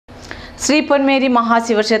ശ്രീ പൊന്മേരി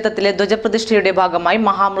മഹാശിവക്ഷേത്രത്തിലെ ധ്വജപ്രതിഷ്ഠയുടെ ഭാഗമായി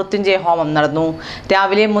മഹാമൃത്യുഞ്ജയ ഹോമം നടന്നു.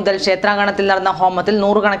 രാവിലെ മുതൽ ക്ഷേത്രാങ്കണത്തിൽ നടന്ന ഹോമത്തിൽ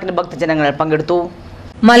നൂറുകണക്കിന് ഭക്തജനങ്ങൾ പങ്കെടുത്തു.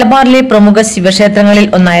 മലബാറിലെ പ്രമുഖ ശിവക്ഷേത്രങ്ങളിൽ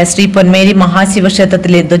ഒന്നായ ശ്രീ പൊന്മേരി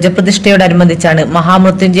മഹാശിവക്ഷേത്രത്തിലെ ധ്വജപ്രതിഷ്ഠയോടനുബന്ധിച്ചാണ്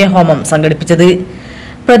മഹാമൃത്യുഞ്ജയ ഹോമം സംഘടിപ്പിച്ചത്.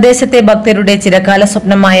 പ്രദേശത്തെ ഭക്തരുടെ ചിരകാല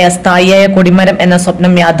സ്വപ്നമായ സ്ഥായിയായ കൊടിമരം എന്ന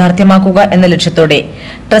സ്വപ്നം യാഥാർത്ഥ്യമാക്കുക എന്ന ലക്ഷ്യത്തോടെ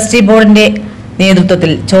ട്രസ്റ്റി ബോർഡിന്റെ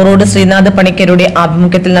നേതൃത്വത്തിൽ ചോറോട് ശ്രീനാഥ് പണിക്കരുടെ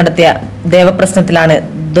ആഭിമുഖ്യത്തിൽ നടത്തിയ ദേവപ്രശ്നത്തിലാണ്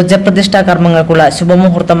ധ്വജപ്രതിഷ്ഠാ കർമ്മങ്ങൾക്കുള്ള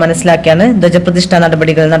ശുഭമുഹൂർത്തം മനസ്സിലാക്കിയാണ് ധ്വജപ്രതിഷ്ഠാ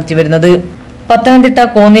നടപടികൾ നടത്തിവരുന്നത്. പത്തനംതിട്ട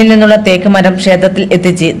കോന്നിയിൽ നിന്നുള്ള തേക്ക് മരം ക്ഷേത്രത്തിൽ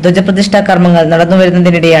എത്തിച്ച് ധ്വജപ്രതിഷ്ഠാ കർമ്മങ്ങൾ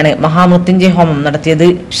നടന്നുവരുന്നതിനിടെയാണ് മഹാമൃത്യുഞ്ജയ ഹോമം നടത്തിയത്.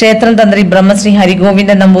 ക്ഷേത്രം തന്ത്രി ബ്രഹ്മശ്രീ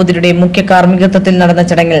ഹരിഗോവിന്ദൻ നമ്പൂതിരിയുടെ മുഖ്യ കാർമ്മികത്വത്തിൽ നടന്ന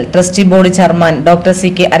ചടങ്ങിൽ trustee board chairman doctor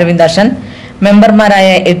CK Aravindakshan, മെമ്പർമാരായ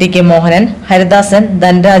ATK മോഹനൻ, ഹരിദാസൻ,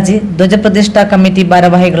 ധൻരാജ്, ധ്വജപ്രതിഷ്ഠാ കമ്മിറ്റി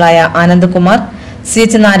ഭാരവാഹികളായ ആനന്ദകുമാർ,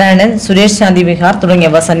 CH നാരായണൻ, സുരേഷ് ശാന്തി വിഹാർ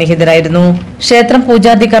തുടങ്ങിയവർ സന്നിഹിതരായിരുന്നു. ക്ഷേത്രം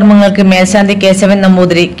പൂജാതി കർമ്മങ്ങൾക്ക് മേൽശാന്തി കേശവൻ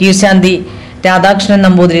നമ്പൂതിരി, കീഴ്ശാന്തി രാധാകൃഷ്ണൻ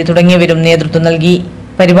നമ്പൂതിരി തുടങ്ങിയവരും നേതൃത്വം നൽകി.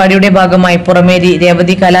 പരിപാടിയുടെ ഭാഗമായി പുറമേരി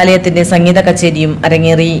രേവതി കലാലയത്തിന്റെ സംഗീത കച്ചേരിയും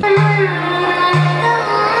അരങ്ങേറി.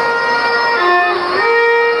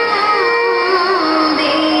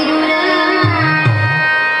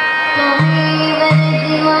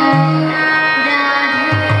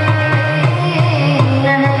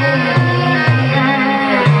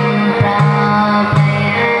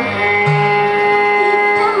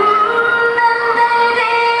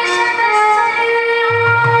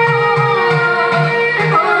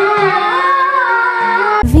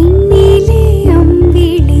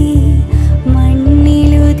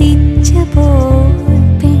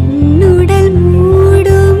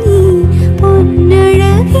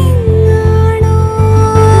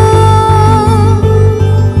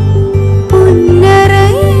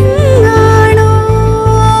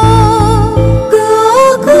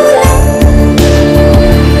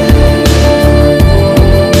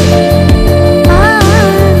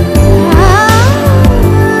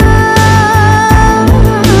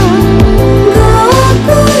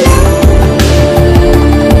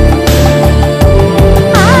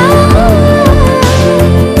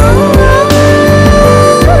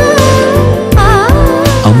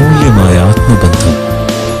 അമൂല്യമായ ആത്മബന്ധം.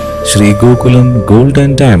 Shri Gokulam gold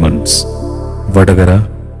and diamonds, Vadakara,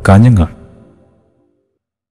 Kanhangad.